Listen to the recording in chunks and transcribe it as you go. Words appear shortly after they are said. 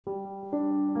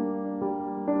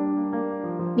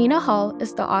Nina Hall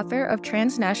is the author of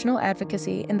Transnational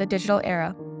Advocacy in the Digital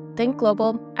Era, Think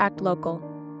Global, Act Local.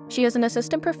 She is an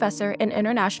assistant professor in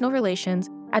international relations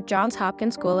at Johns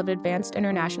Hopkins School of Advanced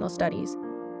International Studies.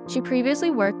 She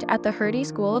previously worked at the Hertie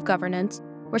School of Governance,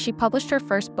 where she published her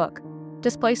first book,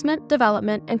 Displacement,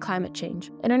 Development, and Climate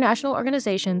Change, International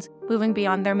Organizations Moving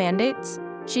Beyond Their Mandates.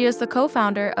 She is the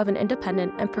co-founder of an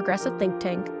independent and progressive think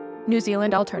tank, New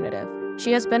Zealand Alternative.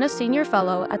 She has been a senior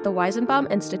fellow at the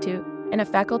Weizenbaum Institute and a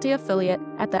faculty affiliate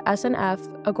at the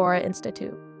SNF Agora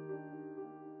Institute.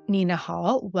 Nina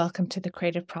Hall, welcome to the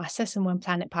Creative Process in One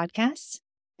Planet podcast.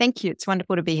 Thank you. It's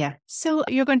wonderful to be here. So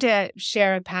you're going to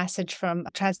share a passage from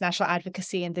Transnational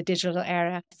Advocacy in the Digital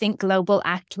Era, Think Global,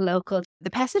 Act Local. The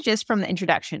passage is from the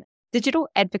introduction. Digital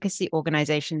advocacy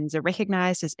organizations are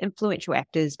recognized as influential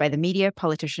actors by the media,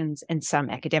 politicians, and some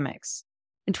academics.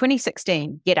 In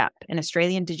 2016, GetUp, an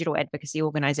Australian digital advocacy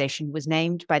organisation, was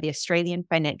named by the Australian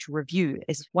Financial Review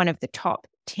as one of the top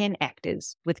 10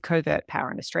 actors with covert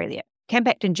power in Australia.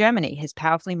 Campact in Germany has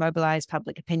powerfully mobilised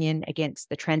public opinion against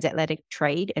the Transatlantic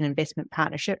Trade and Investment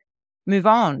Partnership. Move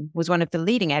On was one of the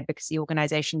leading advocacy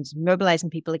organisations mobilising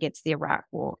people against the Iraq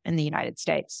War in the United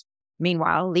States.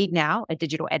 Meanwhile, Lead Now, a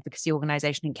digital advocacy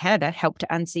organisation in Canada, helped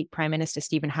to unseat Prime Minister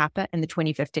Stephen Harper in the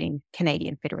 2015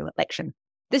 Canadian federal election.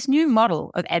 This new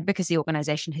model of advocacy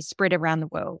organization has spread around the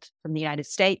world, from the United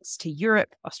States to Europe,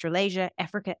 Australasia,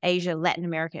 Africa, Asia, Latin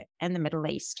America, and the Middle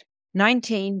East.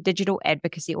 19 digital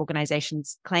advocacy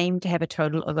organizations claim to have a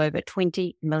total of over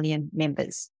 20 million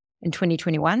members. In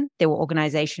 2021, there were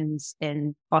organizations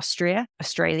in Austria,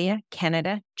 Australia,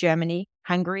 Canada, Germany,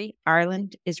 Hungary,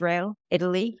 Ireland, Israel,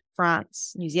 Italy,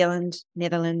 France, New Zealand,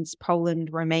 Netherlands, Poland,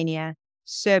 Romania,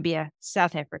 Serbia,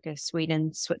 South Africa,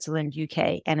 Sweden, Switzerland,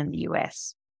 UK, and in the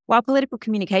US. While political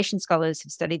communication scholars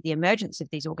have studied the emergence of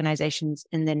these organizations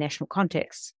in their national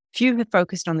contexts, few have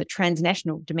focused on the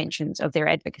transnational dimensions of their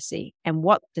advocacy and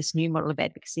what this new model of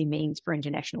advocacy means for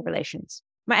international relations.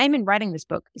 My aim in writing this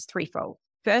book is threefold.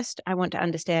 First, I want to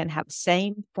understand how the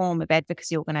same form of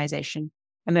advocacy organization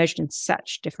emerged in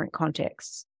such different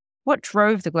contexts. What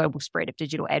drove the global spread of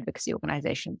digital advocacy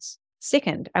organizations?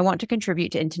 Second, I want to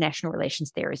contribute to international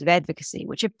relations theories of advocacy,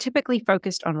 which have typically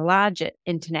focused on larger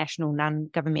international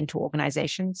non-governmental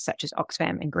organizations such as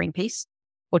Oxfam and Greenpeace,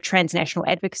 or transnational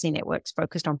advocacy networks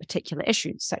focused on particular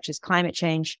issues such as climate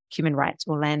change, human rights,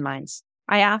 or landmines.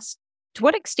 I ask, to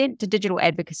what extent do digital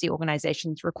advocacy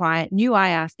organizations require new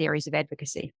IR theories of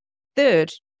advocacy?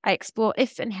 Third, I explore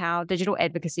if and how digital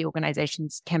advocacy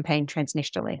organizations campaign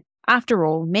transnationally. After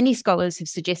all, many scholars have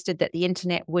suggested that the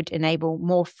internet would enable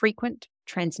more frequent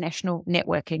transnational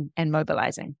networking and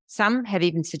mobilizing. Some have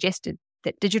even suggested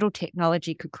that digital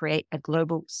technology could create a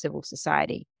global civil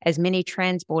society, as many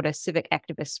trans-border civic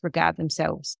activists regard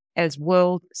themselves as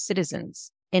world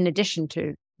citizens, in addition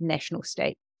to national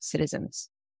state citizens.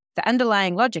 The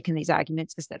underlying logic in these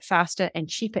arguments is that faster and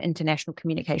cheaper international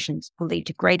communications will lead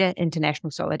to greater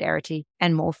international solidarity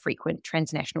and more frequent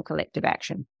transnational collective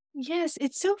action. Yes,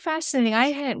 it's so fascinating. I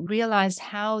hadn't realized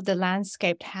how the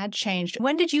landscape had changed.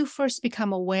 When did you first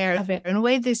become aware of it? In a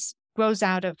way, this grows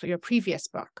out of your previous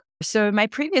book. So my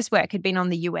previous work had been on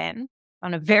the UN,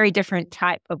 on a very different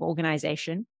type of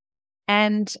organization.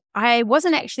 And I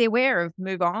wasn't actually aware of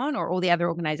Move On or all the other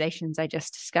organizations I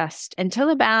just discussed until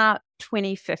about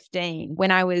 2015,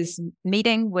 when I was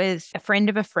meeting with a friend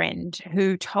of a friend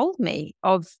who told me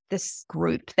of this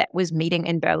group that was meeting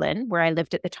in Berlin, where I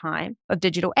lived at the time, of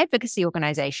digital advocacy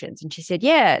organizations. And she said,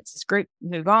 yeah, it's this group,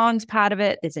 Move On's part of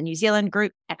it. There's a New Zealand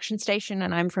group, Action Station,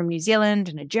 and I'm from New Zealand,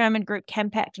 and a German group,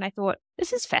 Campact. And I thought,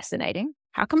 this is fascinating.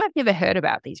 How come I've never heard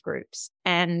about these groups?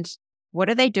 And what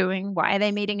are they doing? Why are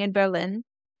they meeting in Berlin?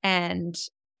 And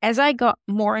as I got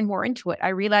more and more into it, I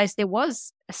realized there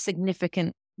was a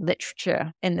significant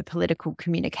literature in the political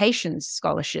communications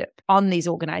scholarship on these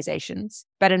organizations.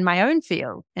 But in my own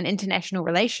field, in international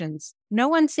relations, no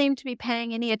one seemed to be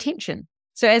paying any attention.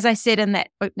 So as I said in that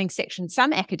opening section,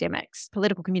 some academics,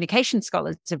 political communication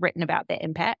scholars have written about their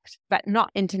impact, but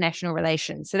not international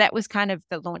relations. So that was kind of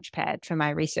the launch pad for my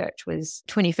research, was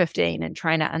 2015, and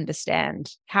trying to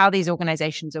understand how these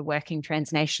organizations are working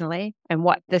transnationally and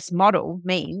what this model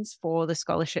means for the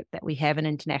scholarship that we have in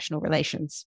international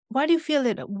relations. Why do you feel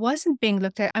it wasn't being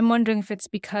looked at? I'm wondering if it's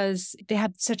because they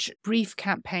have such brief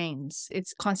campaigns.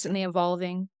 It's constantly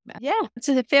evolving. Yeah, it's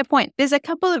a fair point. There's a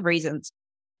couple of reasons.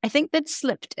 I think that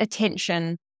slipped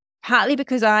attention partly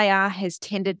because IR has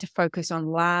tended to focus on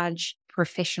large,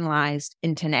 professionalized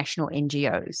international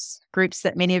NGOs, groups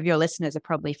that many of your listeners are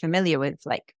probably familiar with,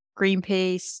 like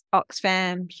Greenpeace,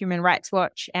 Oxfam, Human Rights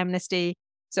Watch, Amnesty.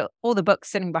 So all the books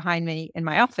sitting behind me in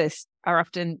my office are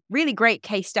often really great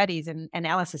case studies and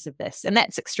analysis of this, and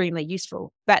that's extremely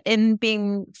useful. But in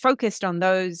being focused on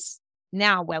those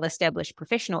now well-established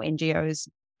professional NGOs,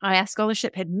 IR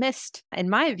scholarship had missed, in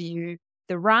my view,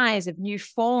 the rise of new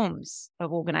forms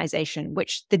of organization,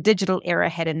 which the digital era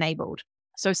had enabled.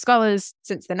 So scholars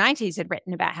since the 90s had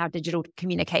written about how digital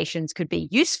communications could be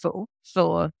useful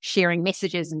for sharing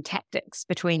messages and tactics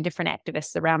between different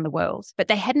activists around the world. But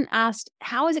they hadn't asked,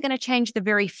 how is it going to change the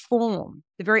very form,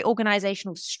 the very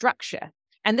organizational structure?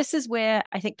 And this is where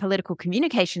I think political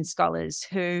communication scholars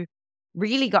who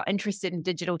really got interested in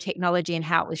digital technology and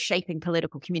how it was shaping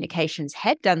political communications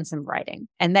had done some writing.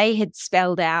 And they had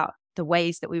spelled out the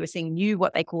ways that we were seeing new,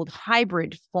 what they called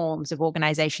hybrid forms of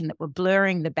organization that were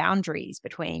blurring the boundaries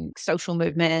between social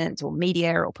movements or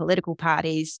media or political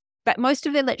parties. But most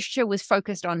of their literature was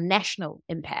focused on national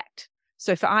impact.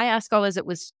 So for IR scholars, it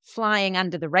was flying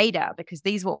under the radar because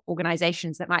these were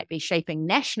organizations that might be shaping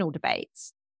national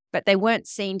debates, but they weren't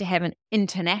seen to have an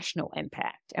international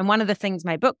impact. And one of the things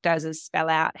my book does is spell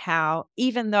out how,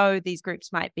 even though these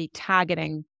groups might be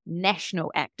targeting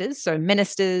national actors, so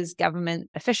ministers, government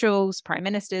officials, prime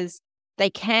ministers, they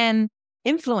can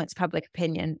influence public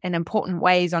opinion in important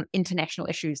ways on international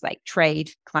issues like trade,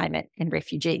 climate, and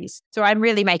refugees. So I'm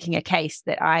really making a case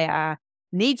that IR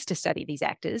needs to study these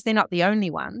actors. They're not the only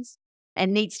ones,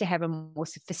 and needs to have a more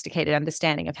sophisticated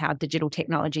understanding of how digital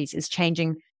technologies is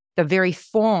changing the very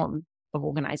form of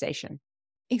organization.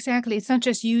 Exactly. It's not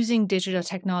just using digital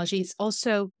technology, it's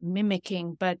also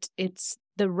mimicking, but it's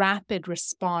the rapid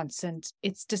response, and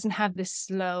it doesn't have this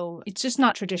slow, it's just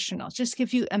not traditional. Just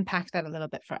if you unpack that a little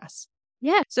bit for us.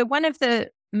 Yeah. So one of the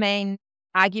main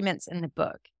arguments in the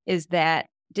book is that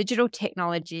digital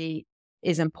technology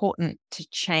is important to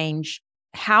change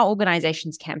how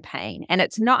organizations campaign. And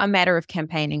it's not a matter of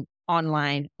campaigning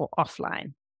online or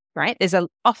offline, right?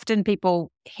 Often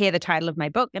people hear the title of my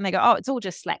book and they go, oh, it's all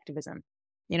just slacktivism.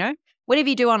 Whatever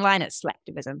you do online, it's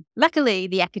slacktivism. Luckily,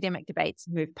 the academic debates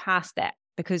move past that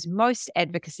because most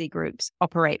advocacy groups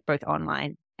operate both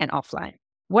online and offline.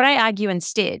 What I argue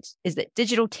instead is that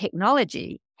digital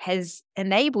technology has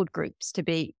enabled groups to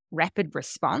be rapid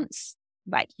response,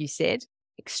 like you said,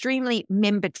 extremely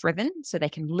member-driven, so they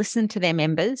can listen to their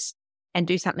members and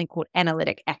do something called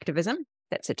analytic activism.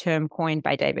 That's a term coined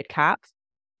by David Karp,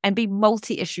 and be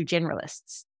multi-issue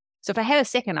generalists. So if I have a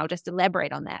second, I'll just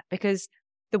elaborate on that, because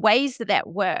the ways that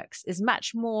works is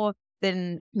much more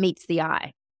than meets the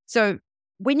eye. So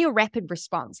when you're rapid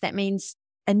response, that means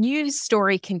a news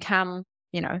story can come,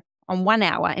 on 1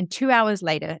 hour, and 2 hours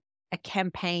later, a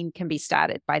campaign can be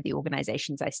started by the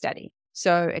organizations I study.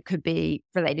 So it could be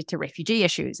related to refugee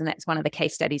issues. And that's one of the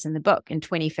case studies in the book. In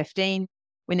 2015,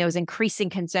 when there was increasing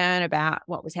concern about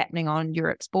what was happening on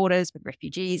Europe's borders with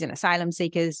refugees and asylum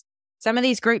seekers, some of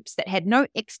these groups that had no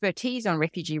expertise on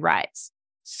refugee rights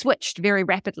switched very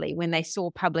rapidly when they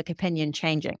saw public opinion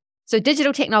changing. So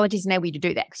digital technologies enable you to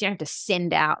do that because you don't have to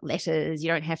send out letters. You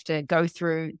don't have to go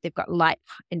through, they've got light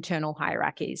internal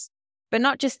hierarchies. But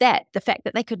not just that, the fact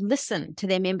that they could listen to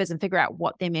their members and figure out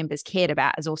what their members cared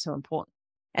about is also important.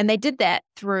 And they did that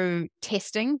through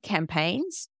testing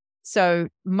campaigns. So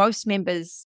most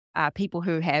members are people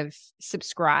who have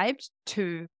subscribed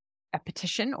to a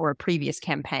petition or a previous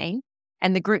campaign,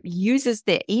 and the group uses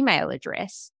their email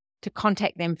address to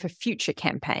contact them for future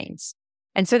campaigns.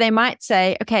 And so they might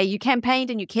say, okay, you campaigned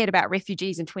and you cared about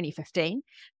refugees in 2015.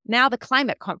 Now the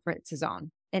climate conference is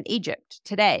on in Egypt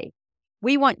today.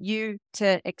 We want you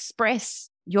to express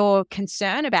your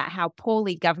concern about how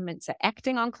poorly governments are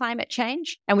acting on climate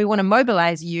change. And we want to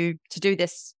mobilize you to do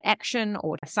this action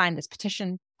or to sign this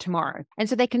petition tomorrow. And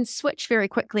so they can switch very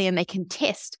quickly and they can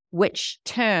test which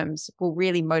terms will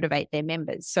really motivate their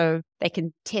members. So they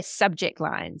can test subject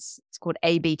lines. It's called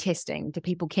A/B testing. Do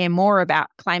people care more about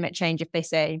climate change if they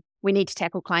say, we need to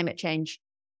tackle climate change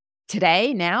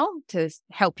today, now, to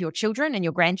help your children and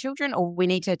your grandchildren, or we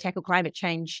need to tackle climate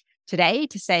change today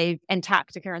to save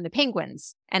Antarctica and the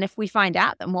penguins? And if we find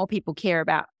out that more people care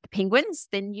about the penguins,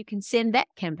 then you can send that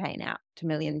campaign out to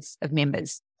millions of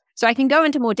members. So I can go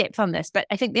into more depth on this, but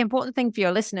I think the important thing for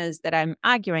your listeners that I'm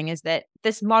arguing is that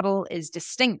this model is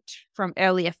distinct from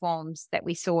earlier forms that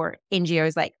we saw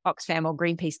NGOs like Oxfam or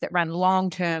Greenpeace that run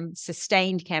long-term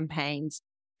sustained campaigns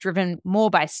driven more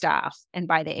by staff and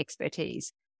by their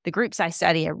expertise. The groups I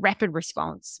study are rapid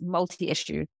response,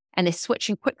 multi-issue, and they're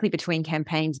switching quickly between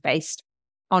campaigns based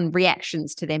on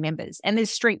reactions to their members. And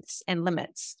there's strengths and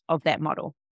limits of that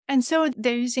model. And so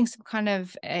they're using some kind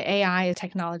of AI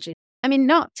technology. I mean,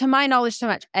 not to my knowledge so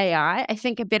much AI. I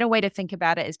think a better way to think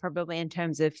about it is probably in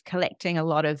terms of collecting a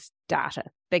lot of data,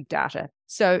 big data.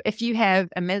 So if you have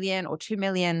 1 million or 2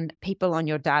 million people on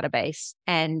your database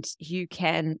and you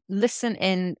can listen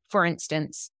in, for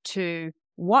instance, to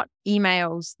what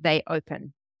emails they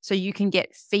open. So you can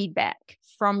get feedback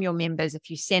from your members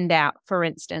if you send out, for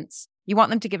instance, you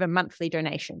want them to give a monthly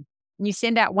donation. And you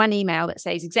send out one email that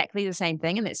says exactly the same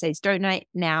thing and that says donate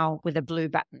now with a blue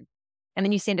button. And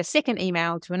then you send a second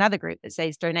email to another group that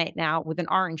says donate now with an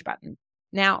orange button.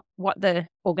 Now, what the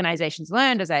organizations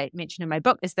learned, as I mentioned in my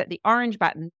book, is that the orange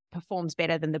button performs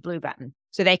better than the blue button.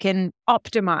 So they can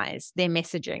optimize their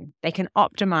messaging. They can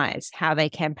optimize how they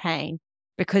campaign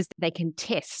because they can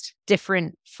test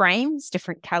different frames,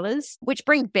 different colors, which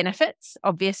bring benefits,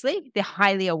 obviously. They're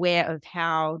highly aware of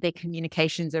how their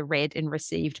communications are read and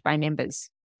received by members.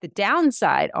 The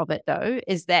downside of it, though,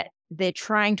 is that they're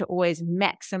trying to always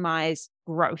maximize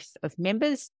growth of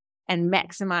members and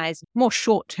maximize more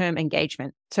short-term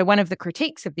engagement. So one of the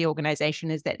critiques of the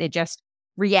organization is that they're just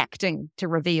reacting to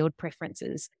revealed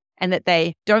preferences and that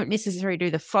they don't necessarily do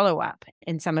the follow-up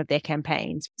in some of their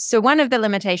campaigns. So one of the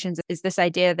limitations is this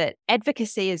idea that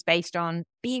advocacy is based on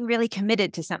being really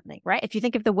committed to something, right? If you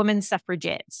think of the women's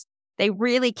suffragettes, they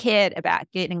really cared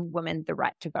about getting women the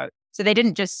right to vote. So they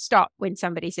didn't just stop when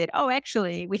somebody said, oh,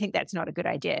 actually, we think that's not a good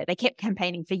idea. They kept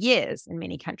campaigning for years in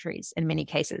many countries, in many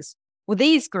cases. Well,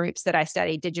 these groups that I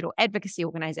study, digital advocacy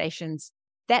organizations,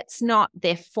 that's not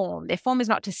their form. Their form is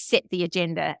not to set the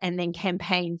agenda and then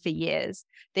campaign for years.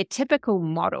 Their typical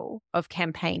model of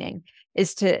campaigning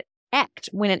is to act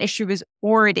when an issue is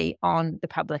already on the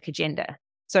public agenda.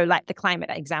 So like the climate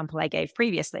example I gave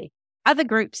previously. Other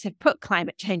groups have put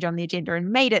climate change on the agenda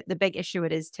and made it the big issue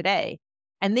it is today.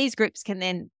 And these groups can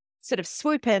then sort of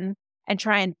swoop in and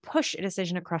try and push a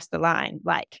decision across the line,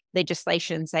 like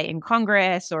legislation, say in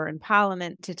Congress or in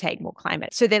Parliament, to take more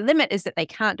climate. So their limit is that they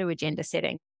can't do agenda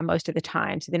setting most of the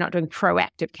time. So they're not doing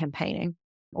proactive campaigning,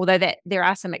 although there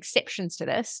are some exceptions to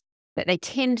this, that they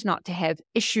tend not to have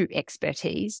issue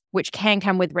expertise, which can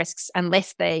come with risks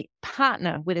unless they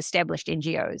partner with established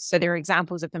NGOs. So there are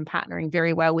examples of them partnering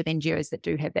very well with NGOs that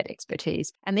do have that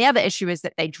expertise. And the other issue is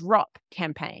that they drop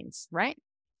campaigns, right?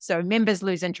 So members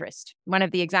lose interest. One of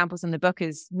the examples in the book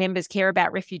is members care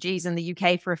about refugees in the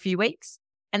UK for a few weeks,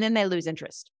 and then they lose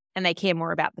interest and they care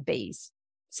more about the bees.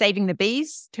 Saving the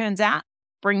bees, turns out,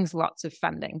 brings lots of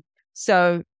funding.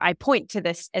 So I point to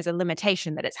this as a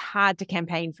limitation that it's hard to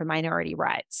campaign for minority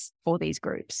rights for these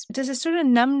groups. Does a sort of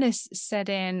numbness set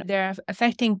in? They're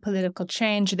affecting political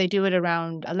change. They do it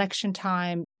around election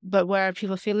time, but where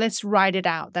people feel, let's ride it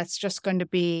out. That's just going to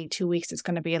be 2 weeks. It's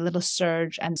going to be a little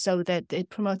surge. And so that it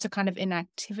promotes a kind of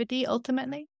inactivity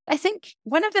ultimately. I think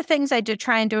one of the things I did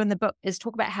try and do in the book is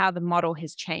talk about how the model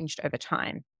has changed over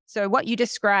time. So what you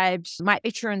described might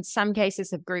be true in some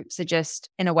cases if groups are just,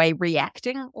 in a way,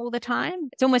 reacting all the time.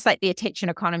 It's almost like the attention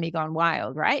economy gone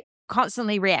wild, right?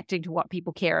 Constantly reacting to what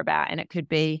people care about. And it could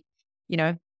be,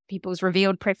 people's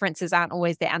revealed preferences aren't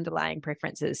always their underlying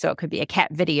preferences. So it could be a cat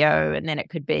video, and then it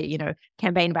could be,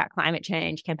 campaign about climate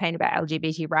change, campaign about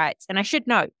LGBT rights. And I should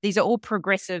note, these are all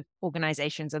progressive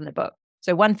organizations in the book.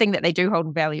 So one thing that they do hold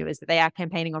in value is that they are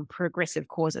campaigning on progressive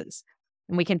causes.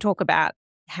 And we can talk about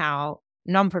how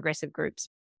non-progressive groups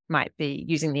might be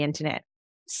using the internet.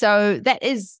 So that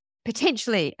is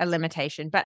potentially a limitation.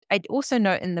 But I'd also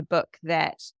note in the book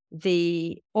that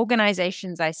the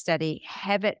organizations I study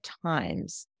have at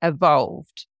times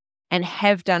evolved and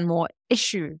have done more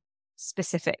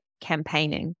issue-specific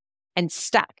campaigning and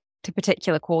stuck to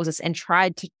particular causes and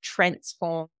tried to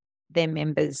transform their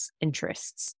members'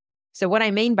 interests. So what I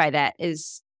mean by that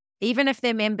is even if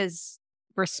their members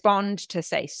respond to,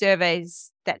 say,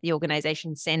 surveys that the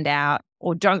organization send out,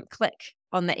 or don't click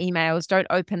on the emails, don't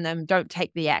open them, don't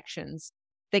take the actions,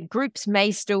 the groups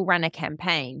may still run a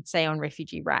campaign, say, on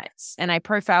refugee rights. And I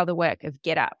profile the work of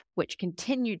Get Up, which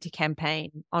continued to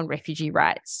campaign on refugee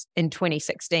rights in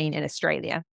 2016 in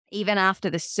Australia, even after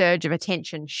the surge of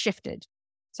attention shifted.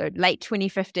 So late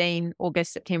 2015,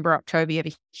 August, September, October, you have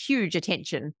a huge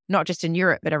attention, not just in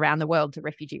Europe, but around the world to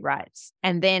refugee rights.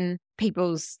 And then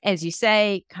people's, as you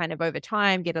say, kind of over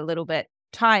time get a little bit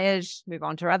tired, move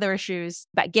on to other issues.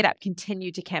 But Get Up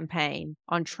continued to campaign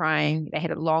on they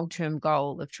had a long-term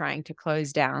goal of trying to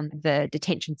close down the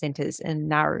detention centers in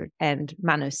Nauru and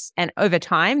Manus. And over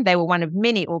time, they were one of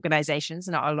many organizations,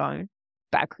 not alone,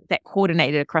 but that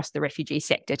coordinated across the refugee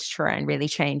sector to try and really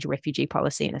change refugee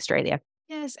policy in Australia.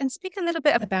 Yes, and speak a little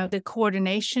bit about the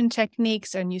coordination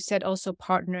techniques. And you said also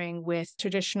partnering with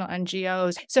traditional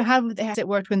NGOs. So how has it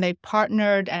worked when they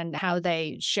partnered and how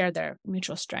they share their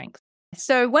mutual strength?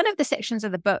 So one of the sections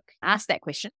of the book asked that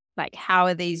question, like how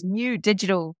are these new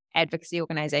digital advocacy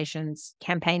organizations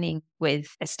campaigning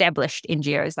with established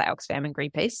NGOs like Oxfam and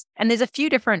Greenpeace? And there's a few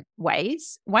different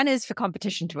ways. One is for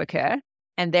competition to occur.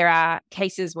 And there are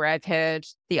cases where I've heard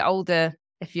the older,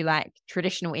 if you like,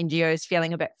 traditional NGOs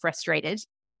feeling a bit frustrated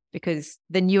because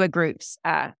the newer groups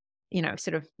are,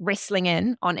 sort of wrestling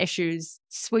in on issues,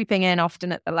 swooping in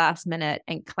often at the last minute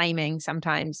and claiming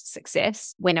sometimes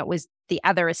success when it was the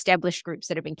other established groups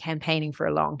that have been campaigning for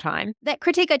a long time. That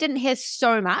critique I didn't hear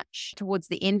so much towards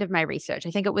the end of my research.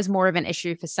 I think it was more of an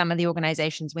issue for some of the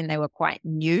organizations when they were quite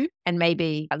new and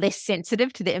maybe less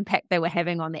sensitive to the impact they were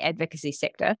having on the advocacy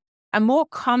sector. A more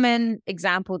common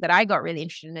example that I got really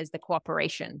interested in is the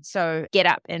cooperation. So Get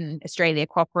Up in Australia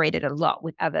cooperated a lot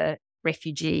with other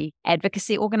refugee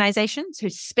advocacy organizations who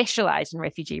specialize in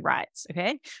refugee rights.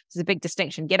 Okay. There's a big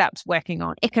distinction. Get Up's working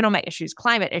on economic issues,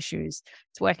 climate issues.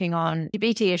 It's working on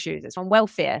LGBT issues. It's on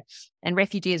welfare. And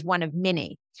refugee is one of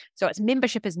many. So its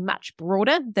membership is much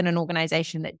broader than an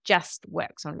organization that just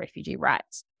works on refugee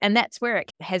rights. And that's where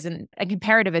it has a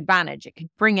comparative advantage. It can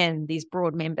bring in these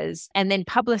broad members and then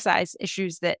publicize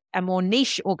issues that a more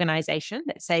niche organization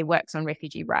that, say, works on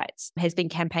refugee rights has been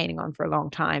campaigning on for a long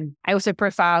time. I also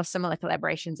profile similar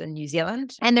collaborations in New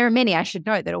Zealand. And there are many, I should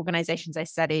note, that organizations I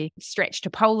study stretch to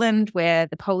Poland, where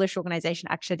the Polish organization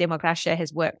Akcja Demokracja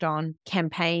has worked on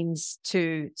campaigns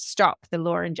to stop the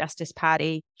Law and Justice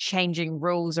Party changing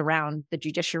rules around the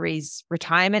judiciary's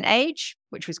retirement age,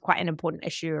 which was quite an important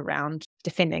issue around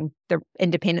defending the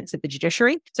independence of the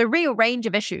judiciary. So a real range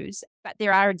of issues, but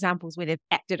there are examples where they've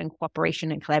acted in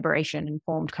cooperation and collaboration and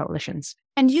formed coalitions.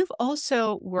 And you've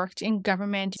also worked in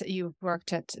government. You've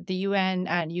worked at the UN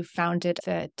and you founded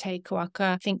the Te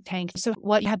Kauaka think tank. So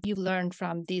what have you learned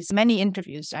from these many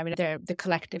interviews? I mean, they're the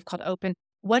collective called Open.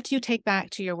 What do you take back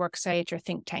to your work, say, at your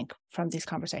think tank from these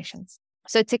conversations?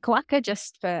 So Te Kauaka,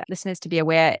 just for listeners to be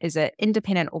aware, is an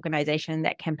independent organization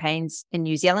that campaigns in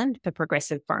New Zealand for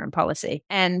progressive foreign policy.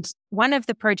 And one of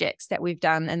the projects that we've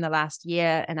done in the last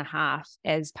year and a half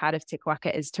as part of Te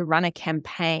Kauaka is to run a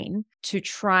campaign to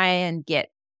try and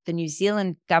get the New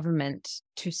Zealand government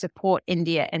to support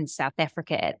India and South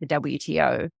Africa at the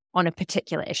WTO on a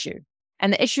particular issue.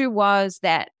 And the issue was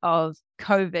that of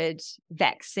COVID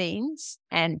vaccines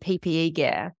and PPE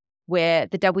gear, where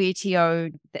the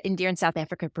WTO, the India and South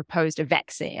Africa proposed a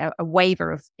vaccine, a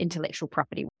waiver of intellectual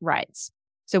property rights.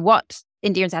 So what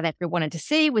India and South Africa wanted to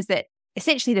see was that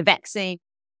essentially the vaccine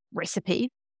recipe,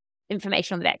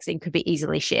 information on the vaccine could be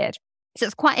easily shared. So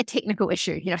it's quite a technical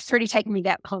issue. It's really taken me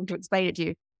that long to explain it to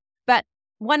you. But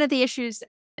one of the issues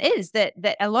is that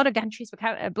a lot of countries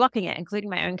were blocking it, including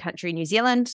my own country, New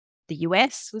Zealand. The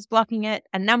US was blocking it.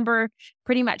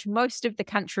 Pretty much most of the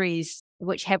countries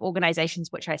which have organizations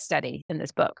which I study in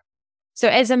this book. So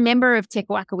as a member of Te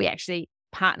Kauaka, we actually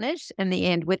partnered in the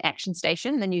end with Action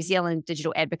Station, the New Zealand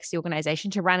digital advocacy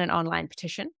organization, to run an online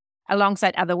petition.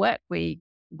 Alongside other work, we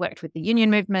worked with the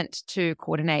union movement to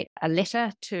coordinate a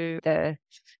letter to the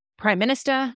Prime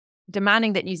Minister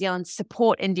demanding that New Zealand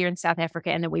support India and South Africa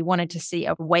and that we wanted to see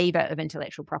a waiver of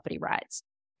intellectual property rights.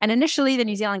 And initially, the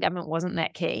New Zealand government wasn't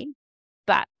that keen,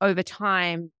 but over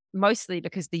time, mostly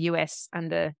because the US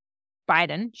under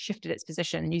Biden shifted its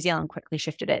position, New Zealand quickly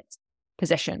shifted its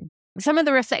position. Some of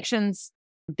the reflections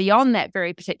beyond that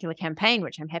very particular campaign,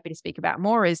 which I'm happy to speak about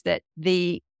more, is that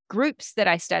the groups that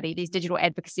I study, these digital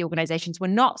advocacy organizations, were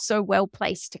not so well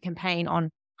placed to campaign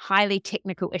on highly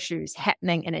technical issues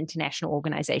happening in international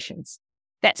organizations.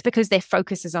 That's because their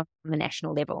focus is on the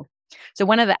national level. So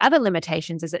one of the other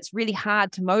limitations is it's really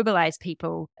hard to mobilize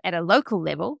people at a local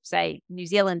level, say New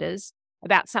Zealanders,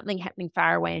 about something happening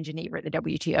far away in Geneva at the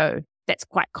WTO. That's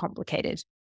quite complicated.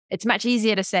 It's much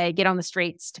easier to say, get on the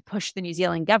streets to push the New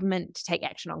Zealand government to take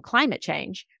action on climate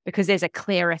change because there's a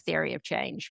clearer theory of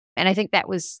change. And I think that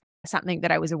was something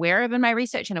that I was aware of in my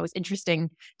research. And it was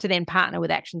interesting to then partner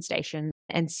with Action Station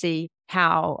and see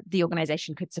how the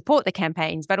organization could support the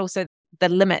campaigns, but also the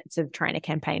limits of trying to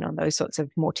campaign on those sorts of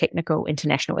more technical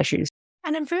international issues.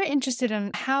 And I'm very interested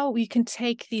in how you can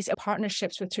take these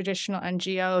partnerships with traditional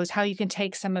NGOs, how you can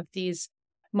take some of these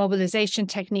mobilization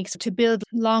techniques to build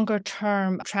longer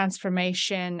term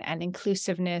transformation and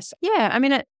inclusiveness. Yeah, I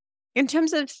mean, in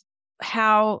terms of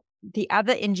how the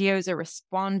other NGOs are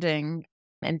responding,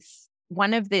 and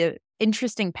one of the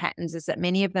interesting patterns is that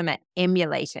many of them are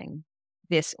emulating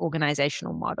this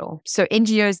organizational model. So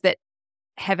NGOs that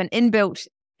have an inbuilt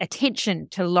attention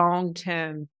to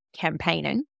long-term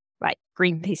campaigning, like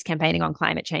Greenpeace campaigning on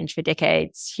climate change for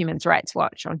decades, Human Rights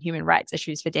Watch on human rights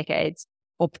issues for decades,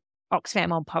 or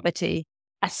Oxfam on poverty,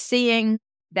 are seeing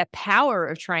the power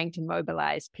of trying to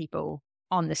mobilize people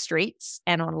on the streets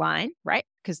and online, right?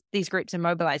 Because these groups are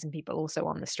mobilizing people also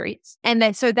on the streets. And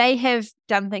then so they have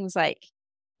done things like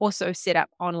also set up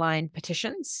online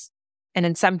petitions. And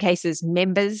in some cases,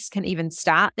 members can even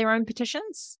start their own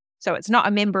petitions. So it's not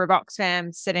a member of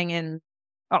Oxfam sitting in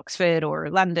Oxford or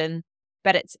London,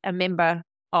 but it's a member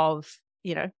of,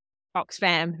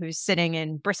 Oxfam who's sitting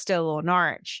in Bristol or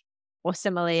Norwich, or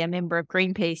similarly, a member of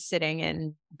Greenpeace sitting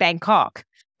in Bangkok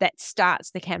that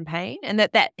starts the campaign. And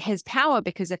that has power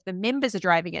because if the members are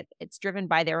driving it, it's driven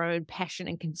by their own passion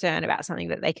and concern about something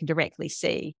that they can directly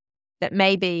see that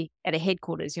maybe at a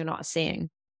headquarters you're not seeing.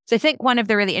 So I think one of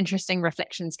the really interesting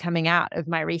reflections coming out of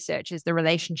my research is the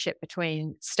relationship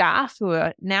between staff who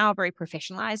are now very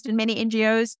professionalized in many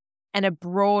NGOs and a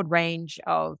broad range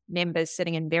of members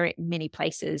sitting in very many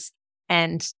places,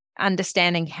 and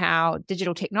understanding how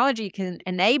digital technology can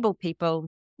enable people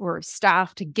or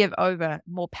staff to give over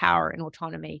more power and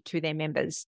autonomy to their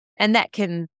members. And that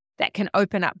can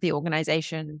open up the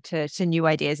organization to new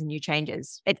ideas and new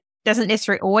changes. It doesn't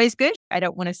necessarily always good. I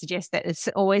don't want to suggest that it's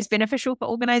always beneficial for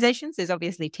organizations. There's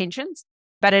obviously tensions,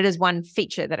 but it is one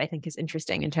feature that I think is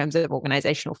interesting in terms of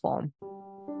organizational form.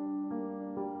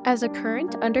 As a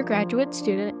current undergraduate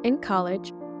student in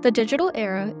college, the digital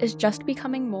era is just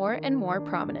becoming more and more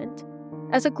prominent.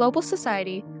 As a global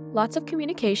society, lots of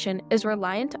communication is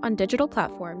reliant on digital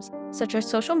platforms such as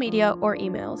social media or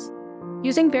emails.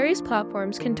 Using various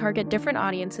platforms can target different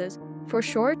audiences for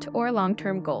short or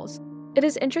long-term goals. It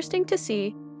is interesting to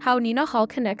see how Nina Hall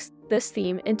connects this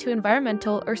theme into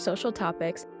environmental or social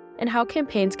topics and how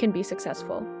campaigns can be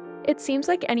successful. It seems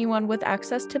like anyone with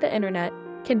access to the internet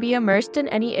can be immersed in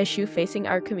any issue facing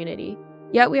our community,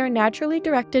 yet we are naturally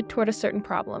directed toward a certain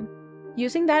problem.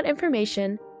 Using that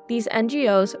information, these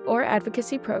NGOs or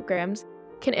advocacy programs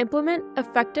can implement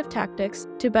effective tactics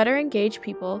to better engage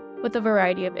people with a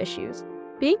variety of issues.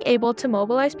 Being able to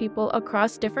mobilize people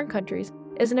across different countries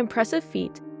is an impressive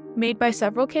feat made by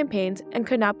several campaigns and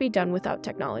could not be done without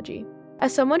technology.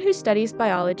 As someone who studies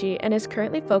biology and is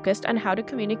currently focused on how to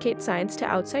communicate science to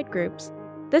outside groups,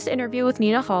 this interview with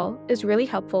Nina Hall is really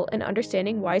helpful in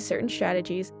understanding why certain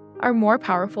strategies are more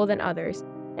powerful than others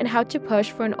and how to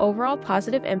push for an overall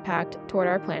positive impact toward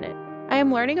our planet. I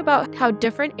am learning about how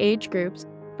different age groups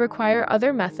require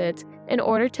other methods in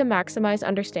order to maximize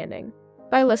understanding.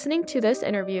 By listening to this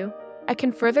interview, I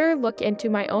can further look into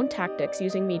my own tactics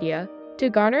using media to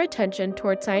garner attention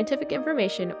toward scientific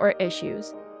information or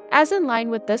issues. As in line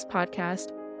with this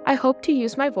podcast, I hope to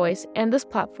use my voice and this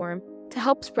platform to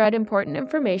help spread important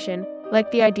information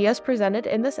like the ideas presented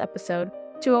in this episode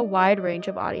to a wide range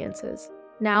of audiences.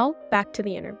 Now, back to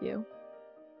the interview.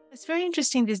 It's very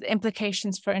interesting, these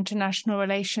implications for international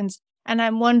relations. And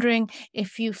I'm wondering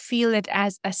if you feel it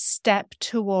as a step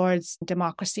towards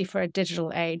democracy for a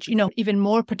digital age, even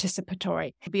more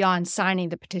participatory beyond signing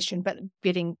the petition, but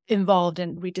getting involved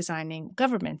in redesigning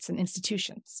governments and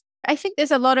institutions. I think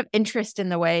there's a lot of interest in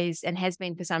the ways, and has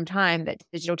been for some time, that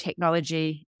digital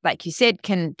technology, like you said,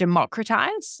 can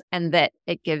democratize, and that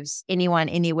it gives anyone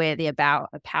anywhere the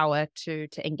power to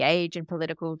engage in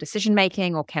political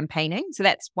decision-making or campaigning. So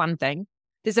that's one thing.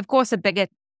 There's, of course, a bigger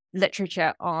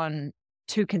literature on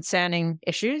two concerning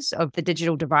issues of the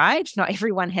digital divide. Not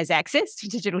everyone has access to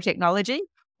digital technology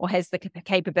or has the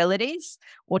capabilities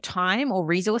or time or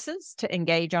resources to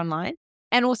engage online.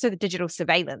 And also the digital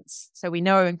surveillance. So we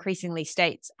know increasingly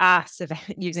states are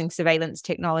using surveillance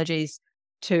technologies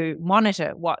to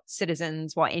monitor what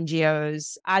citizens, what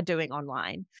NGOs are doing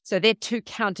online. So they're two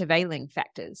countervailing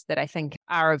factors that I think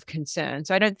are of concern.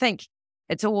 So I don't think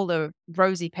it's all a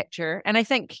rosy picture. And I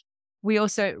think we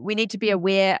need to be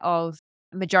aware of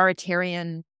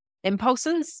majoritarian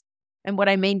impulses. And what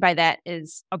I mean by that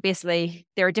is, obviously,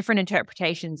 there are different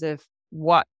interpretations of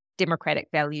what democratic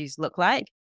values look like.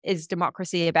 Is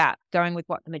democracy about going with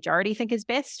what the majority think is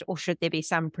best, or should there be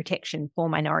some protection for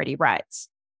minority rights?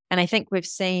 And I think we've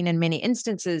seen in many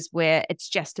instances where it's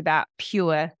just about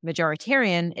pure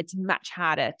majoritarian, it's much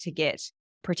harder to get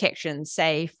protection,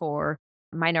 say, for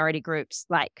minority groups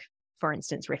like, for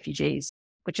instance, refugees,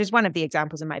 which is one of the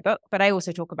examples in my book. But I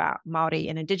also talk about Māori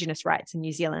and Indigenous rights in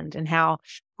New Zealand, and how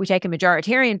we take a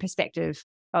majoritarian perspective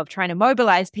of trying to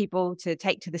mobilize people to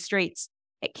take to the streets.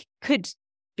 It could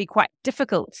be quite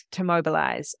difficult to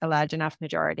mobilize a large enough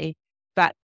majority.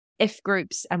 But if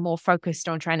groups are more focused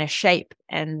on trying to shape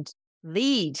and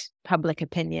lead public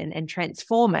opinion and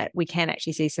transform it, we can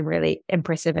actually see some really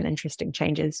impressive and interesting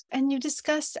changes. And you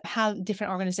discussed how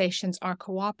different organizations are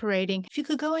cooperating. If you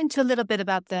could go into a little bit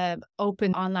about the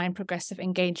Open Online Progressive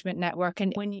Engagement Network,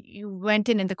 and when you went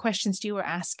in and the questions you were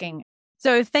asking.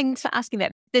 So thanks for asking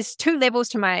that. There's two levels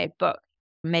to my book.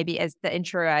 maybe as the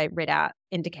intro I read out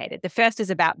indicated. The first is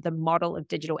about the model of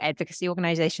digital advocacy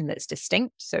organization that's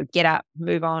distinct. So Get Up,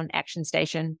 Move On, Action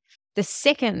Station. The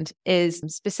second is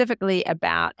specifically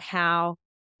about how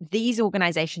these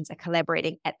organizations are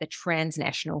collaborating at the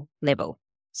transnational level.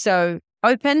 So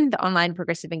Open, the Online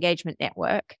Progressive Engagement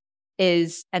Network,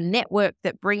 is a network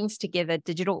that brings together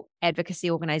digital advocacy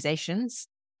organizations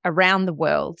around the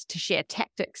world to share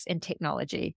tactics and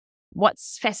technology.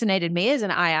 What's fascinated me as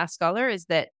an IR scholar is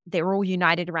that they're all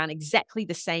united around exactly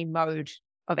the same mode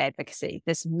of advocacy,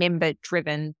 this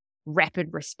member-driven, rapid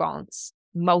response,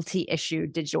 multi-issue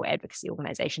digital advocacy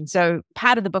organization. So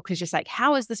part of the book is just like,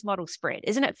 how is this model spread?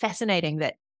 Isn't it fascinating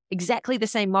that exactly the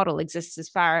same model exists as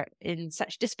far in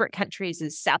such disparate countries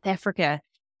as South Africa,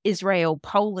 Israel,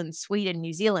 Poland, Sweden,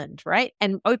 New Zealand, right?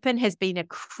 And Open has been a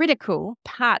critical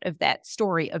part of that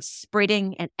story of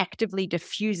spreading and actively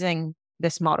diffusing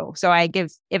this model. So I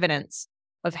give evidence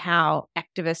of how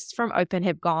activists from Open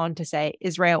have gone to, say,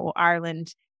 Israel or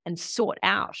Ireland and sought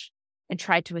out and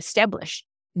tried to establish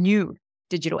new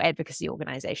digital advocacy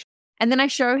organizations. And then I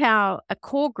show how a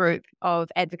core group of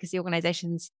advocacy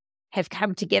organizations have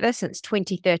come together since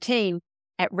 2013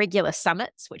 at regular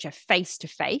summits, which are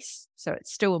face-to-face. So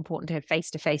it's still important to have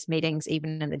face-to-face meetings,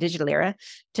 even in the digital era,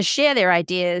 to share their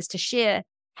ideas, to share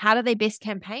how do they best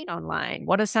campaign online?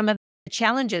 What are some of the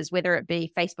challenges, whether it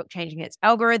be Facebook changing its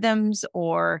algorithms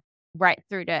or right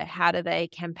through to how do they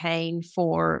campaign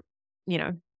for,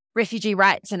 refugee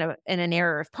rights in an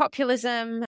era of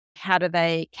populism? How do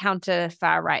they counter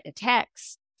far-right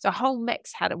attacks? So a whole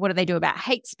mix. What do they do about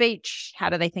hate speech? How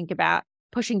do they think about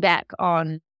pushing back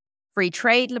on free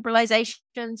trade liberalization?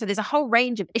 So there's a whole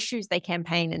range of issues they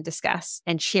campaign and discuss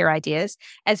and share ideas,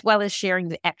 as well as sharing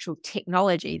the actual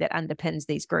technology that underpins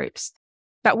these groups.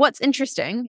 But what's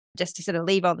interesting, just to sort of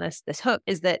leave on this hook,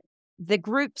 is that the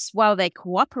groups, while they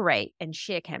cooperate and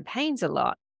share campaigns a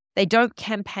lot, they don't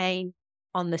campaign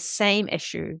on the same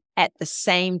issue at the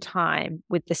same time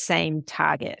with the same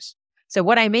target. So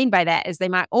what I mean by that is they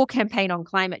might all campaign on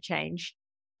climate change,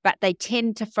 but they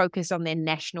tend to focus on their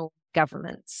national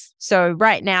governments. So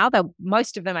right now,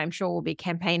 most of them, I'm sure, will be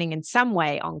campaigning in some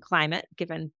way on climate,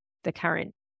 given the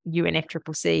current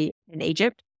UNFCCC in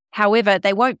Egypt. However,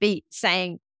 they won't be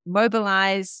saying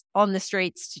mobilize on the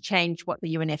streets to change what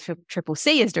the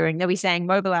UNFCCC is doing. They'll be saying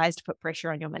mobilize to put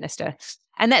pressure on your minister.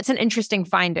 And that's an interesting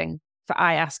finding for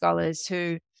IR scholars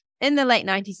who, in the late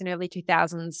 90s and early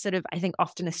 2000s, sort of, I think,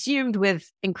 often assumed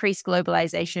with increased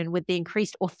globalization, with the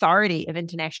increased authority of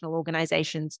international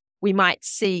organizations, we might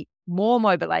see more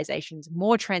mobilizations,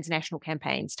 more transnational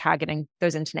campaigns targeting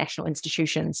those international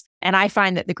institutions. And I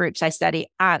find that the groups I study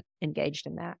aren't engaged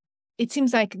in that. It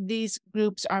seems like these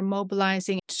groups are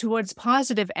mobilizing towards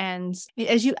positive ends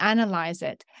as you analyze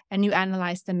it and you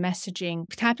analyze the messaging,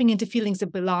 tapping into feelings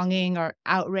of belonging or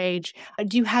outrage.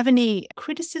 Do you have any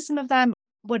criticism of them?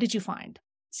 What did you find?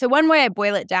 So one way I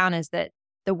boil it down is that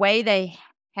the way they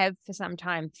have for some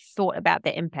time thought about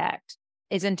their impact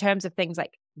is in terms of things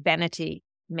like vanity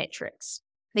metrics.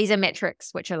 These are metrics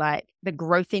which are like the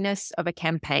growthiness of a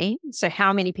campaign. So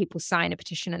how many people sign a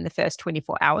petition in the first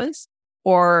 24 hours,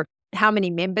 or how many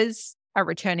members are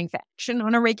returning for action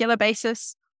on a regular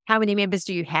basis? How many members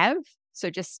do you have? So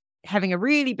just having a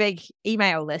really big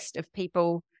email list of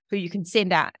people who you can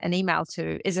send out an email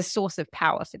to is a source of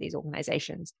power for these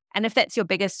organizations. And if that's your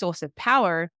biggest source of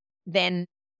power, then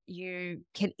you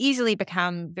can easily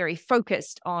become very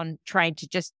focused on trying to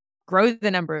just grow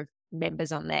the number of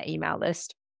members on that email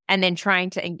list and then trying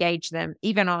to engage them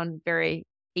even on very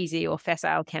easy or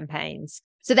facile campaigns.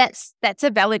 So that's a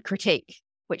valid critique,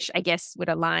 which I guess would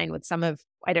align with some of,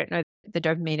 I don't know, the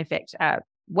dopamine effect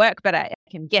work, but I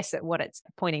can guess at what it's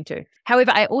pointing to.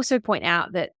 However, I also point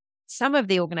out that some of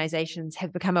the organizations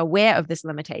have become aware of this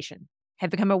limitation, have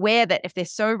become aware that if they're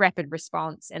so rapid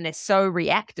response and they're so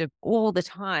reactive all the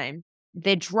time,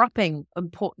 they're dropping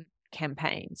important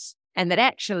campaigns, and that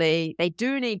actually they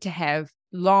do need to have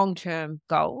long-term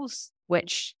goals,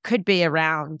 which could be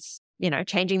around,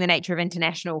 changing the nature of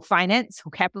international finance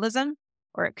or capitalism,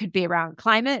 or it could be around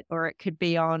climate, or it could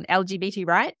be on LGBT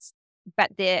rights.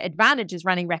 But their advantage is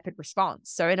running rapid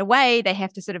response. So in a way, they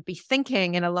have to sort of be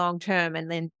thinking in a long term and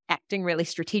then acting really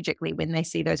strategically when they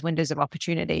see those windows of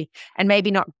opportunity, and maybe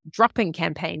not dropping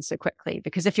campaigns so quickly.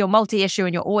 Because if you're multi-issue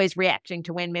and you're always reacting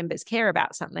to when members care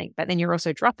about something, but then you're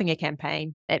also dropping a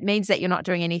campaign, it means that you're not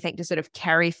doing anything to sort of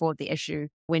carry forward the issue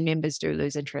when members do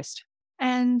lose interest.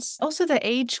 And also the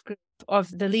age group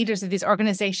of the leaders of these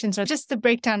organizations, or just the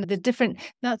breakdown of the different,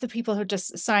 not the people who are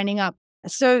just signing up.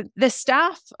 So the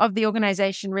staff of the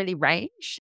organization really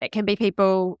range. It can be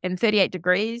people in 38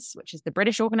 Degrees, which is the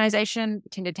British organization,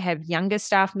 tended to have younger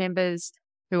staff members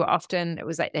who often, it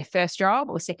was like their first job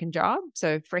or second job.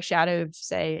 So fresh out of,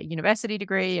 say, a university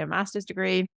degree, a master's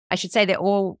degree. I should say they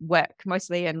all work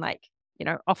mostly in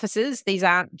offices. These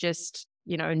aren't just,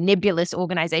 nebulous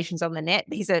organizations on the net.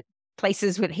 These are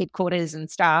places with headquarters and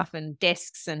staff and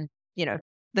desks and,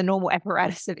 the normal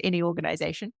apparatus of any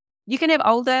organization. You can have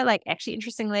older, actually,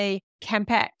 interestingly,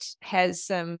 Campact has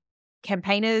some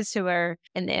campaigners who are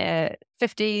in their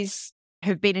 50s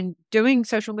who've been doing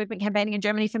social movement campaigning in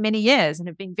Germany for many years and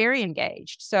have been very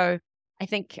engaged. So I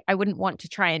think I wouldn't want to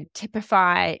try and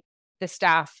typify the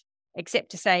staff,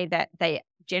 except to say that they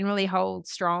generally hold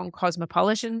strong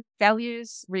cosmopolitan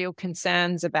values, real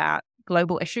concerns about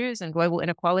global issues and global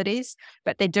inequalities,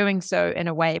 but they're doing so in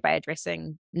a way by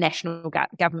addressing national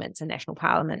governments and national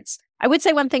parliaments. I would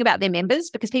say one thing about their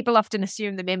members, because people often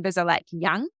assume the members are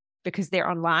young because they're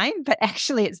online, but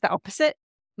actually it's the opposite.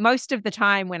 Most of the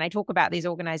time when I talk about these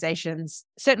organizations,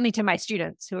 certainly to my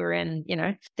students who are in,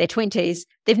 their 20s,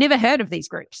 they've never heard of these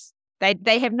groups.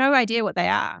 They have no idea what they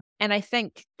are. And I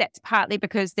think that's partly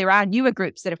because there are newer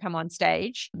groups that have come on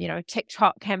stage.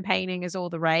 TikTok campaigning is all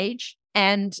the rage.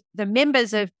 And the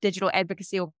members of digital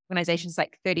advocacy organizations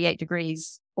like 38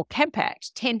 Degrees or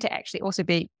Campact tend to actually also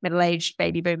be middle-aged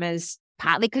baby boomers,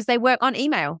 partly because they work on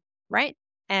email, right?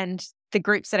 And the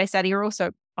groups that I study are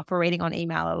also operating on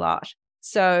email a lot.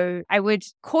 So I would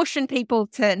caution people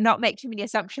to not make too many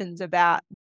assumptions about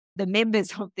the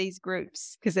members of these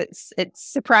groups, because it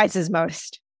surprises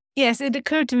most. Yes, it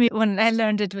occurred to me when I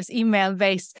learned it was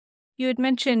email-based. You had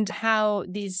mentioned how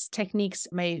these techniques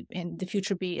may in the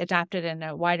future be adapted in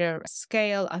a wider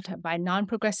scale by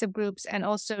non-progressive groups. And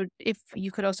also if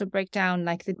you could also break down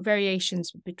the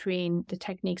variations between the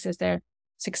techniques as they're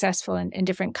successful in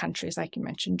different countries, like you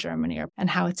mentioned, Germany, and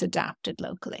how it's adapted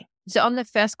locally. So on the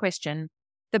first question,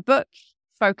 the book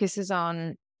focuses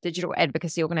on digital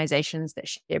advocacy organizations that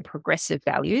share progressive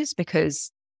values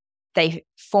because they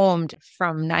formed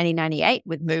from 1998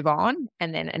 with Move On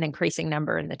and then an increasing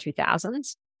number in the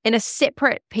 2000s. In a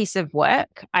separate piece of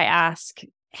work, I ask,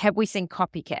 have we seen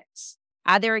copycats?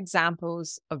 Are there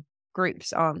examples of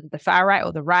groups on the far right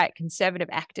or the right, conservative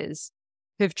actors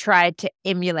who've tried to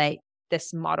emulate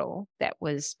this model that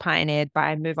was pioneered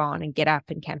by Move On and Get Up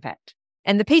and Campact?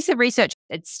 And the piece of research,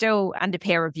 it's still under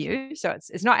peer review, so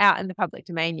it's not out in the public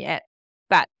domain yet.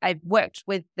 But I've worked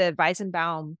with the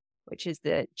Weizenbaum, which is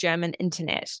the German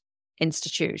Internet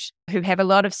Institute, who have a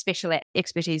lot of special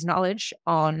expertise knowledge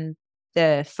on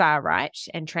the far right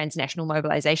and transnational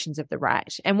mobilizations of the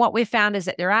right. And what we've found is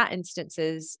that there are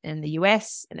instances in the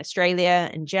US, in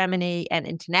Australia, in Germany, and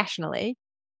internationally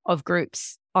of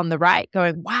groups on the right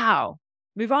going, wow,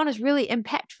 Move On is really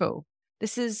impactful.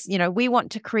 This is, we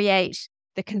want to create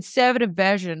the conservative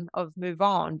version of Move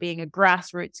On being a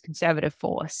grassroots conservative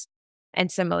force.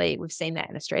 And similarly, we've seen that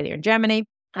in Australia and Germany.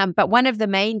 But one of the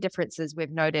main differences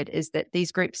we've noted is that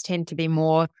these groups tend to be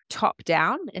more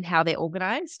top-down in how they're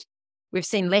organized. We've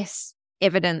seen less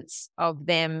evidence of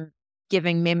them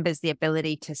giving members the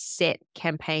ability to set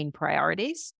campaign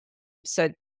priorities. So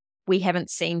we haven't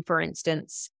seen, for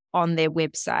instance, on their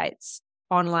websites,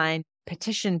 online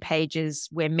petition pages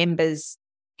where members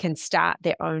can start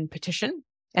their own petition.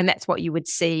 And that's what you would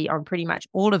see on pretty much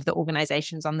all of the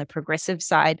organizations on the progressive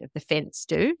side of the fence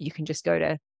do. You can just go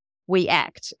to We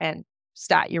Act and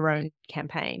start your own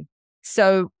campaign.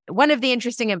 So one of the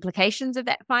interesting implications of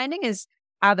that finding is,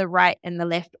 are the right and the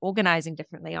left organizing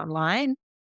differently online?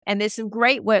 And there's some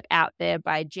great work out there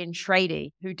by Jen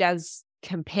Trady, who does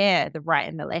compare the right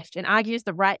and the left and argues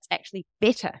the right's actually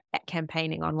better at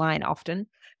campaigning online often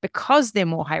because they're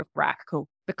more hierarchical,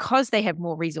 because they have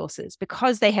more resources,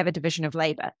 because they have a division of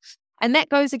labor. And that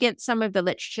goes against some of the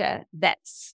literature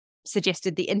that's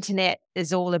suggested the internet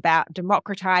is all about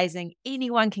democratizing.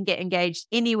 Anyone can get engaged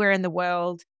anywhere in the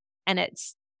world, and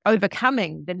it's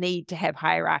overcoming the need to have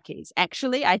hierarchies.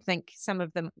 Actually, I think some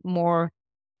of the more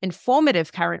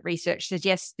informative current research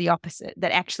suggests the opposite,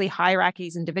 that actually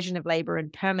hierarchies and division of labor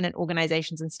and permanent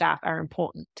organizations and staff are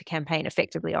important to campaign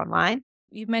effectively online.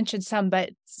 You mentioned some,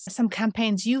 but some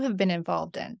campaigns you have been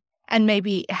involved in, and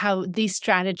maybe how these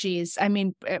strategies,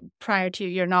 prior to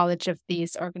your knowledge of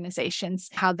these organizations,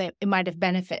 how it might have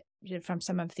benefited from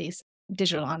some of these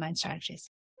digital online strategies.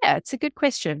 Yeah, it's a good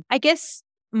question. I guess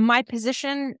my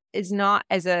position is not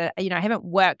I haven't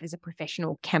worked as a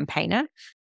professional campaigner.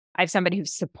 I have somebody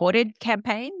who's supported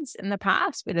campaigns in the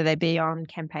past, whether they be on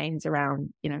campaigns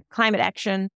around, climate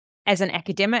action. As an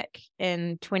academic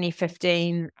in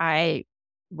 2015, I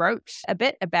wrote a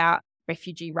bit about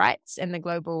refugee rights and the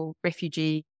global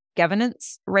refugee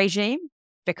governance regime.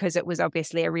 because it was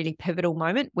obviously a really pivotal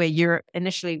moment where Europe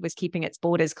initially was keeping its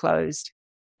borders closed.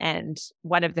 And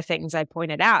one of the things I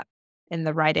pointed out in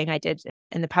the writing I did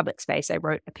in the public space, I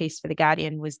wrote a piece for The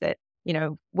Guardian, was that,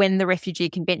 when the Refugee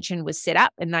Convention was set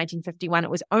up in 1951, it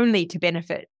was only to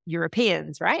benefit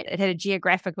Europeans, right? It had a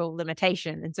geographical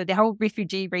limitation. And so the whole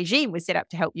refugee regime was set up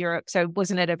to help Europe. So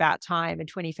wasn't it about time in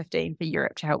 2015 for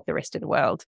Europe to help the rest of the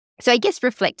world? So I guess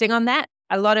reflecting on that,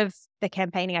 a lot of the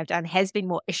campaigning I've done has been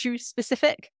more issue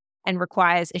specific and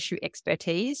requires issue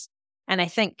expertise. And I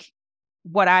think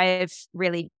what I've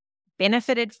really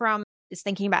benefited from is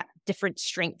thinking about different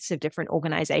strengths of different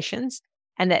organizations,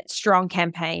 and that strong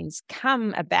campaigns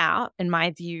come about, in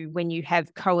my view, when you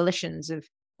have coalitions of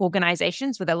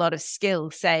organizations with a lot of skill,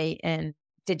 say in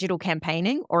digital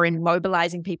campaigning or in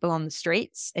mobilizing people on the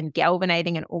streets and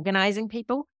galvanizing and organizing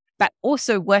people, but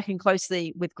also working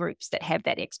closely with groups that have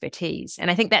that expertise. And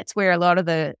I think that's where a lot of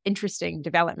the interesting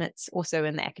developments also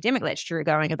in the academic literature are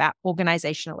going about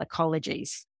organizational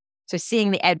ecologies. So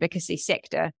seeing the advocacy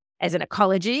sector as an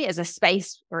ecology, as a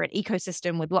space or an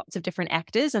ecosystem with lots of different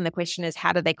actors. And the question is,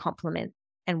 how do they complement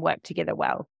and work together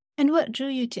well? And what drew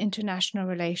you to international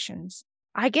relations?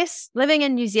 I guess living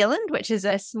in New Zealand, which is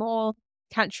a small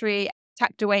country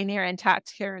tucked away near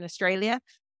Antarctica in Australia,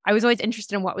 I was always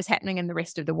interested in what was happening in the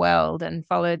rest of the world and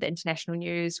followed the international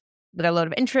news with a lot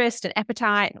of interest and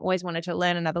appetite, and always wanted to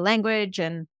learn another language.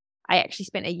 And I actually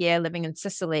spent a year living in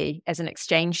Sicily as an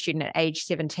exchange student at age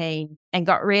 17 and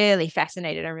got really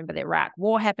fascinated. I remember the Iraq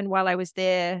War happened while I was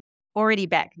there. Already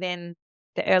back then,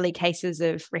 the early cases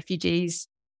of refugees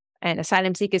and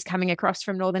asylum seekers coming across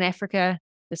from Northern Africa.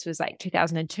 This was like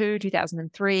 2002,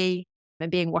 2003,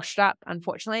 and being washed up,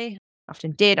 unfortunately,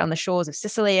 often dead on the shores of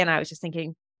Sicily. And I was just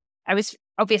thinking, I was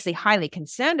obviously highly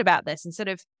concerned about this and sort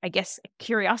of, I guess,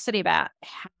 curiosity about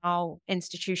how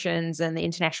institutions and the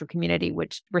international community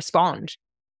would respond.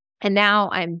 And now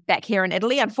I'm back here in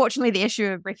Italy. Unfortunately, the issue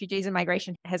of refugees and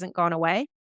migration hasn't gone away.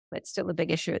 It's still a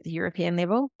big issue at the European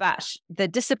level. But the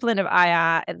discipline of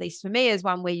IR, at least for me, is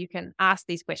one where you can ask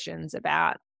these questions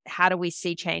about how do we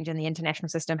see change in the international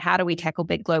system? How do we tackle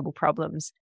big global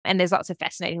problems? And there's lots of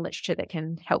fascinating literature that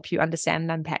can help you understand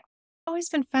and unpack. Always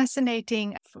been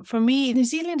fascinating. For me, New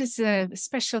Zealand is a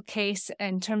special case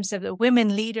in terms of the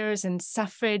women leaders and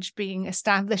suffrage being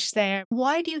established there.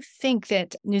 Why do you think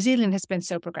that New Zealand has been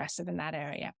so progressive in that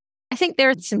area? I think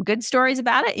there are some good stories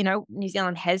about it. New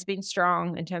Zealand has been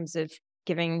strong in terms of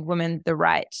giving women the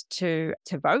right to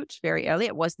vote very early.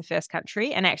 It was the first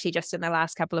country. And actually, just in the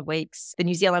last couple of weeks, the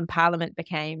New Zealand Parliament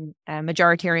became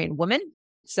majoritarian women.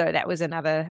 So that was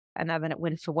another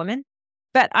win for women.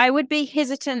 But I would be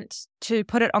hesitant to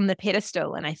put it on the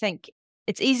pedestal. And I think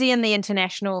it's easy in the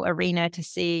international arena to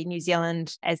see New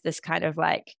Zealand as this kind of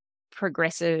like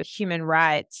progressive human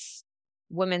rights,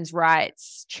 women's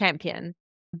rights champion.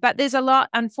 But there's a lot,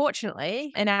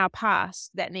 unfortunately, in our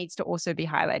past that needs to also be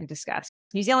highlighted and discussed.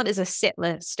 New Zealand is a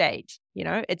settler state,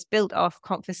 it's built off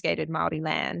confiscated Māori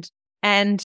land.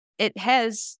 And it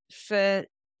has for,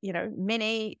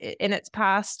 many in its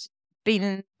past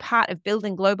been part of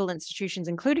building global institutions,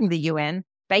 including the UN,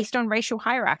 based on racial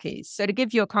hierarchies. So to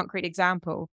give you a concrete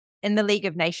example, in the League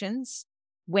of Nations,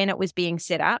 when it was being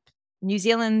set up, New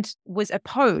Zealand was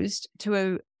opposed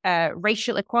to a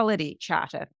racial equality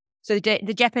charter. So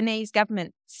the Japanese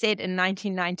government said in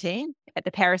 1919 at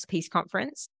the Paris Peace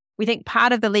Conference, we think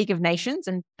part of the League of Nations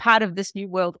and part of this new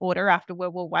world order after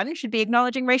World War I should be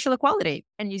acknowledging racial equality.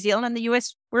 And New Zealand and the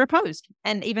US were opposed.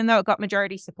 And even though it got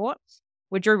majority support,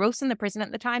 Woodrow Wilson, the president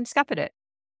at the time, scuppered it.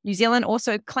 New Zealand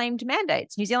also claimed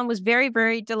mandates. New Zealand was very,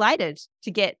 very delighted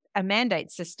to get a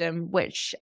mandate system,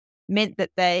 which meant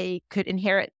that they could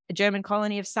inherit a German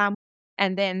colony of Samoa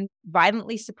and then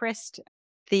violently suppressed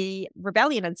the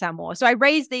rebellion in Samoa. So I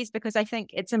raise these because I think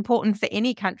it's important for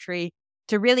any country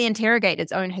to really interrogate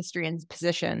its own history and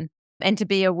position and to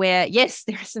be aware, yes,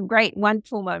 there are some great,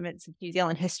 wonderful moments of New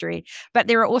Zealand history, but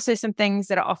there are also some things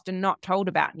that are often not told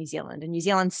about New Zealand. And New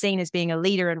Zealand's seen as being a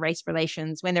leader in race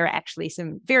relations when there are actually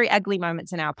some very ugly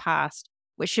moments in our past,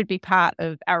 which should be part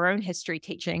of our own history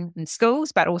teaching in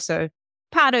schools, but also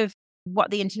part of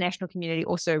what the international community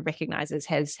also recognizes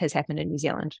has happened in New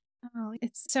Zealand. Oh,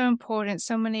 it's so important.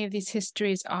 So many of these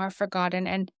histories are forgotten,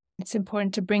 and it's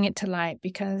important to bring it to light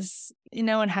because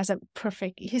no one has a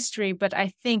perfect history. But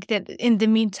I think that in the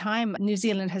meantime, New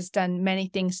Zealand has done many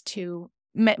things to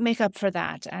make up for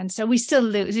that. And so we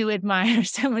still do admire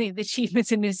so many of the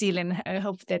achievements in New Zealand. I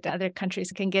hope that other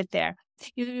countries can get there.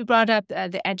 You brought up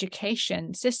the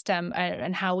education system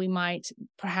and how we might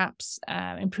perhaps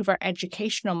improve our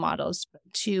educational models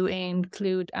to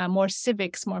include more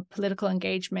civics, more political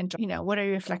engagement. What are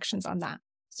your reflections on that?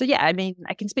 So yeah, I mean,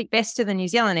 I can speak best to the New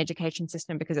Zealand education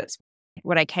system because it's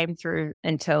what I came through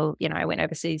until, I went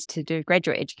overseas to do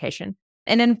graduate education.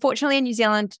 And unfortunately in New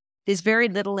Zealand, there's very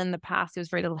little in the past. There was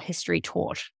very little history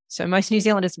taught. So most New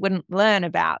Zealanders wouldn't learn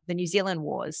about the New Zealand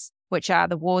Wars, which are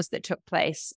the wars that took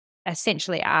place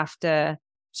essentially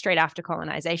straight after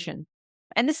colonization.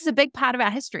 And this is a big part of our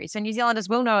history. So New Zealanders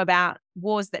will know about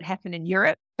wars that happened in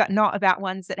Europe, but not about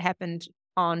ones that happened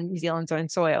on New Zealand's own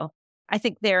soil. I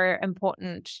think there are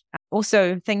important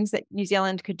also things that New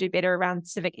Zealand could do better around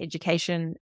civic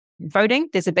education and voting.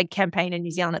 There's a big campaign in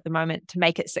New Zealand at the moment to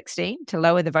make it 16, to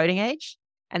lower the voting age.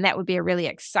 And that would be a really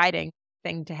exciting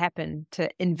thing to happen to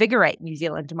invigorate New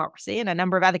Zealand democracy. And a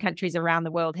number of other countries around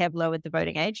the world have lowered the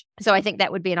voting age. So I think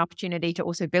that would be an opportunity to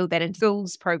also build that into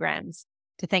schools programs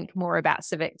to think more about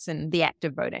civics and the act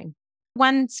of voting.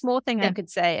 One small thing I could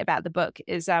say about the book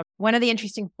is one of the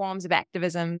interesting forms of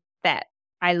activism that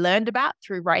I learned about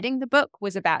through writing the book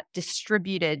was about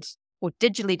distributed or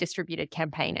digitally distributed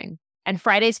campaigning. And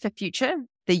Fridays for Future,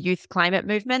 the youth climate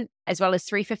movement, as well as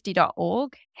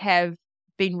 350.org have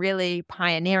been really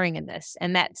pioneering in this.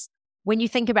 And that's when you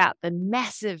think about the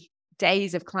massive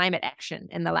days of climate action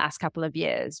in the last couple of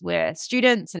years, where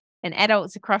students and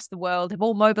adults across the world have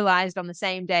all mobilized on the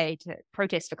same day to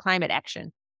protest for climate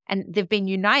action. And they've been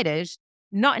united,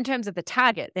 not in terms of the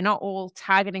target. They're not all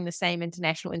targeting the same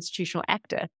international institutional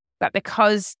actor, but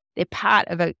because they're part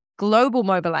of a global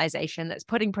mobilization that's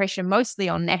putting pressure mostly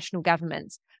on national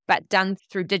governments, but done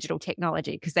through digital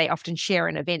technology because they often share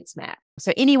an events map.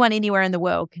 So anyone anywhere in the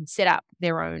world can set up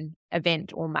their own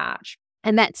event or march.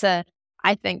 And that's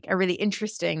I think, a really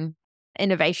interesting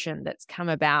innovation that's come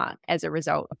about as a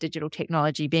result of digital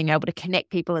technology being able to connect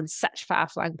people in such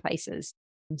far-flung places.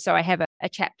 So I have a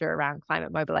chapter around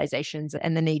climate mobilizations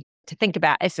and the need to think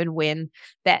about if and when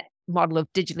that model of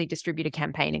digitally distributed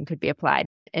campaigning could be applied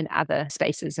in other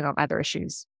spaces and on other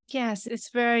issues. Yes, it's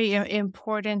very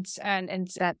important and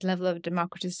that level of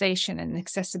democratization and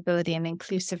accessibility and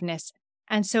inclusiveness.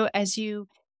 And so as you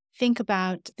think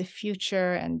about the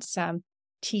future and some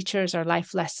teachers or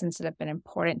life lessons that have been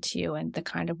important to you and the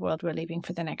kind of world we're leaving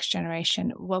for the next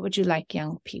generation, what would you like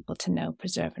young people to know,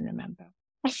 preserve, and remember?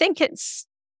 I think it's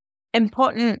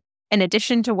important, in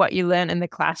addition to what you learn in the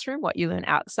classroom, what you learn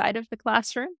outside of the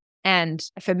classroom. And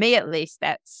for me, at least,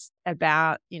 that's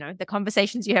about, the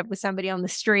conversations you have with somebody on the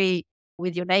street,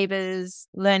 with your neighbors,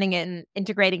 learning and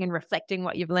integrating and reflecting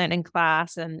what you've learned in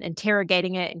class and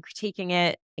interrogating it and critiquing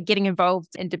it, and getting involved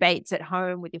in debates at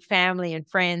home with your family and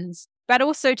friends, but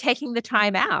also taking the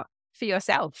time out for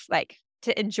yourself, like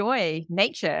to enjoy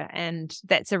nature. And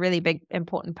that's a really big,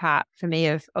 important part for me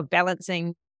of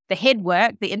balancing the head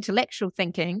work, the intellectual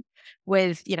thinking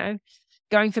with,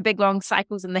 going for big long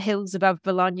cycles in the hills above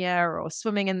Bologna or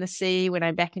swimming in the sea when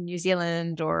I'm back in New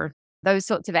Zealand or those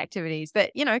sorts of activities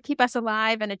that, keep us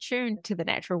alive and attuned to the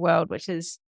natural world, which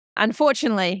is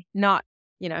unfortunately not,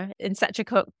 in such a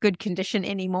good condition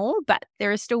anymore, but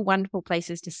there are still wonderful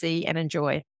places to see and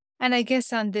enjoy. And I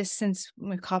guess on this, since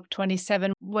we're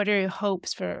COP27, what are your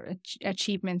hopes for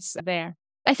achievements there?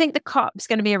 I think the COP is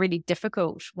going to be a really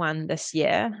difficult one this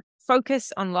year.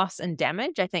 Focus on loss and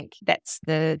damage. I think that's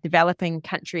the developing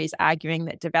countries arguing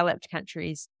that developed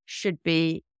countries should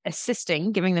be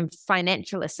assisting, giving them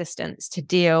financial assistance to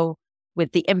deal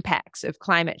with the impacts of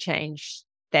climate change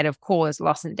that have caused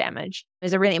loss and damage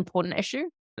is a really important issue.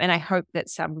 And I hope that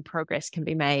some progress can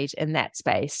be made in that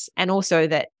space. And also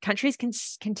that countries can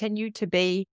continue to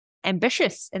be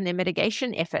ambitious in their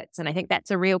mitigation efforts. And I think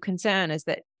that's a real concern is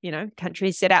that,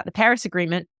 countries set out the Paris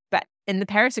Agreement, but in the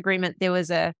Paris Agreement, there was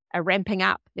a ramping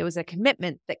up. There was a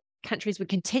commitment that countries would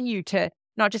continue to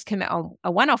not just commit on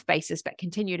a one-off basis, but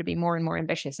continue to be more and more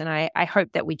ambitious. And I hope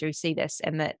that we do see this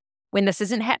and that when this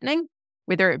isn't happening,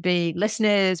 whether it be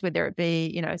listeners, whether it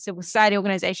be, civil society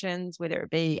organizations, whether it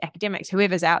be academics,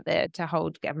 whoever's out there to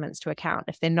hold governments to account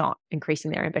if they're not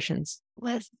increasing their ambitions.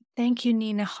 Well, thank you,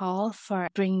 Nina Hall, for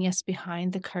bringing us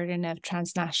behind the curtain of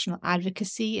transnational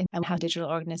advocacy and how digital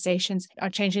organizations are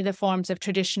changing the forms of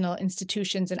traditional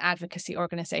institutions and advocacy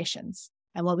organizations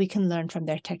and what we can learn from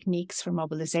their techniques for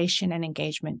mobilization and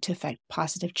engagement to affect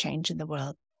positive change in the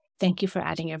world. Thank you for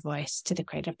adding your voice to the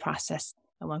creative process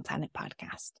of One Planet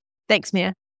Podcast. Thanks,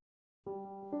 Mia.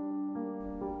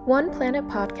 One Planet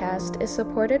Podcast is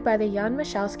supported by the Jan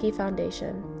Michalski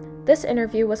Foundation. This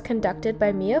interview was conducted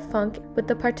by Mia Funk with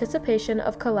the participation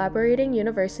of collaborating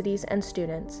universities and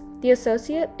students. The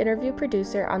associate interview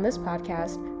producer on this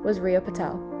podcast was Ria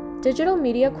Patel. Digital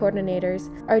media coordinators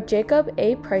are Jacob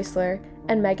A. Preisler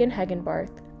and Megan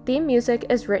Hagenbarth. Theme music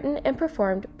is written and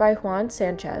performed by Juan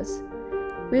Sanchez.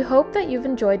 We hope that you've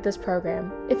enjoyed this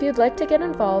program. If you'd like to get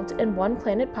involved in One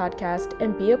Planet Podcast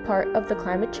and be a part of the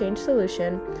climate change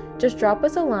solution, just drop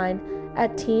us a line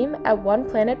at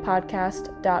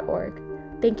team@oneplanetpodcast.org.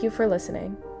 Thank you for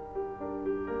listening.